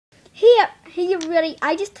Hey everybody,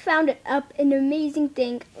 I just found up an amazing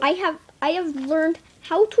thing. I have learned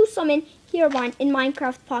how to summon Herobrine in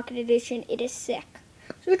Minecraft Pocket Edition. It is sick.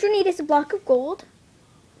 So what you need is a block of gold.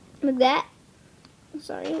 Like that.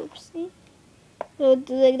 Sorry, oopsie. So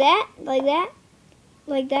like that, like that,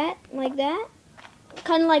 like that, like that.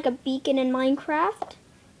 Kind of like a beacon in Minecraft.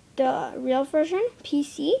 The real version,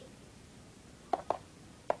 PC.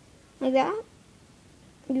 Like that.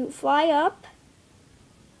 You fly up.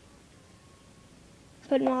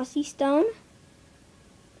 Put mossy stone.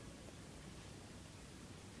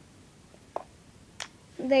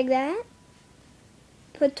 Like that.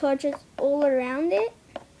 Put torches all around it.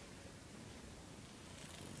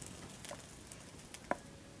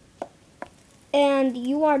 And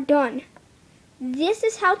you are done. This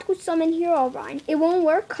is how to summon Herobrine. It won't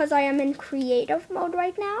work because I am in creative mode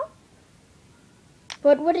right now.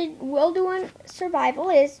 But what it will do in survival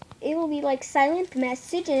is it will be like silent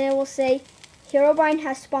message and it will say Herobrine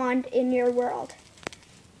has spawned in your world.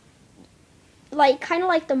 Like, kind of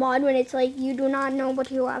like the mod when it's like, you do not know what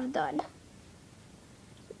you have done.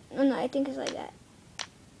 No, I think it's like that.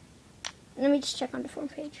 Let me just check on the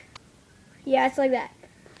front page. Yeah, it's like that.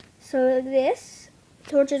 So this,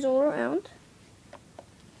 torches all around.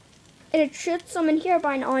 And it should summon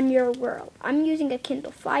Herobrine on your world. I'm using a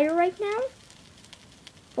Kindle Fire right now.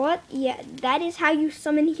 But, yeah, that is how you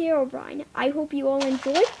summon Herobrine. I hope you all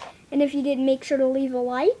enjoyed. And if you did, make sure to leave a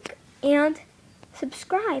like and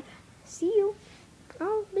subscribe. See you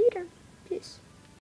all later. Peace.